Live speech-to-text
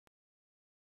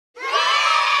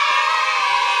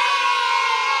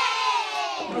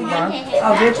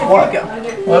Oh, did you? What?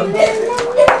 What?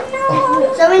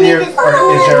 So we need to. Is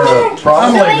there a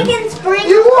problem? So we can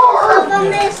sprinkle stuff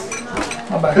on this.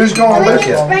 Who's going So we with can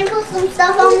you? sprinkle some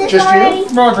stuff on this Just you? already.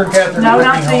 Roger and Catherine. No,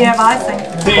 not till you have icing.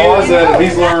 He is.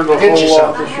 He's learned a Get whole you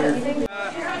lot some. this year.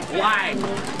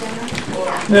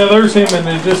 Yeah, there's him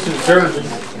in just his jersey.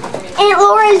 Aunt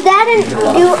Laura, is that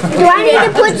do I need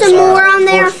to put some more on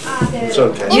there? It's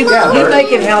okay. You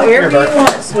make it however you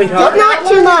want, sweetheart. Not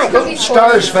too much.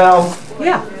 Stars fell.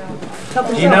 Yeah.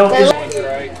 You know, and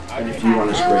if you want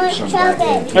to scrape some back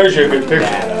in. There's your good picture.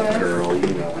 Atta girl, you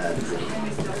know how to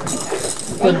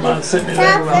do Wouldn't mind sitting in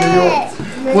that around New York.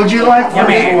 it. Would you like, what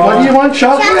do you want,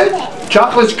 chocolate?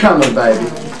 Chocolate's coming, baby.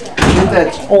 Get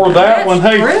that, Or that one.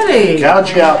 Hey, Pretty.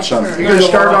 gouge you out some. You gonna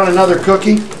start on another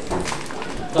cookie?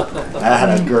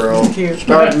 Atta girl.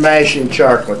 Start mashing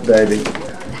chocolate, baby. Good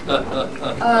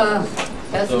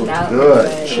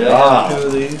job. two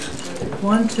of these.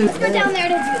 1, 2, Go down there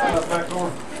to do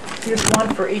that. here's one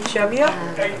for each of you.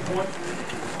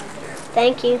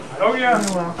 Thank you. Oh yeah.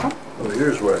 You're welcome. Oh,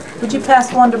 here's what. Would you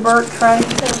pass one to Bert, Trey?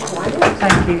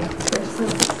 Thank you.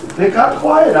 They got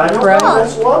quiet, I know.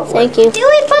 That's lovely. Thank you. Do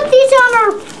we put these on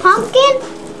our pumpkin?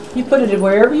 You put it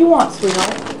wherever you want,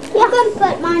 sweetheart. Yeah. I'm gonna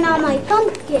put mine on my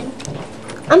pumpkin.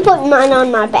 I'm putting mine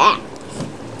on my back.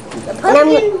 The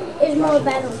pumpkin is more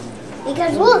better.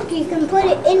 Because look, you can put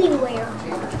it anywhere.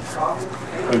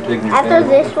 After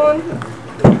this one.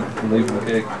 Leave the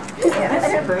cake.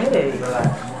 That's pretty.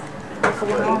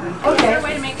 Okay.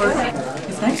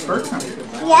 His name's Bertram.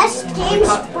 Yes, James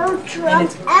And Bertram.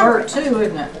 it's Bert too,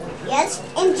 isn't it? Yes,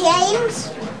 and James.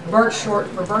 Bert's short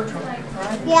for Bertram, right?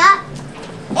 Yeah.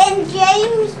 And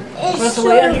James is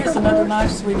Rosalia, here's another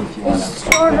knife, sweetie, if you want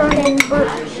to. shorter than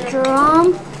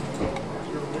Bertram.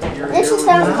 This just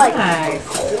sounds like. Nice.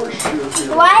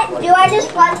 Do I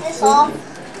just wipe this off?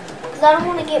 Because I don't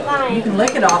want to get You mine. can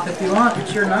lick it off if you want.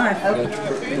 It's your knife.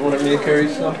 You want me to carry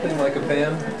something like a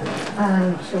pan?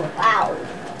 Wow.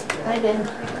 I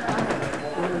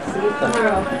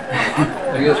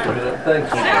guess we're done. Thanks.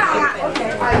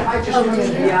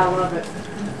 Yeah, I love it.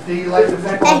 Do you like the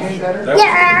football game better?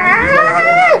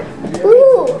 Yeah!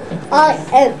 Ooh!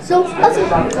 So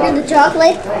awesome. And the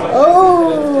chocolate.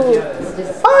 Oh!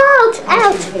 Ouch!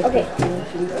 Ouch! Okay.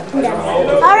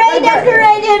 Already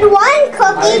decorated one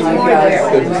cookie.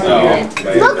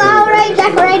 Look, already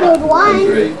decorated one.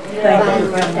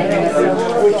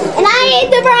 And I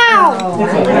ate the brown.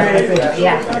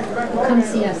 Yeah. Come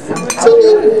see us.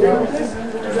 Teeny.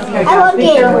 I love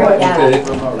it. Okay.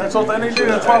 That's what they need to do.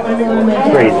 That's what they need to do.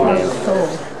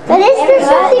 But is there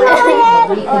something on my head?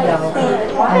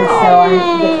 And so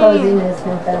the closing is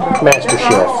November. Master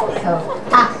Chef.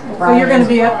 So you're going to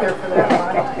be up there for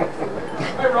that.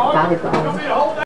 Volleyball.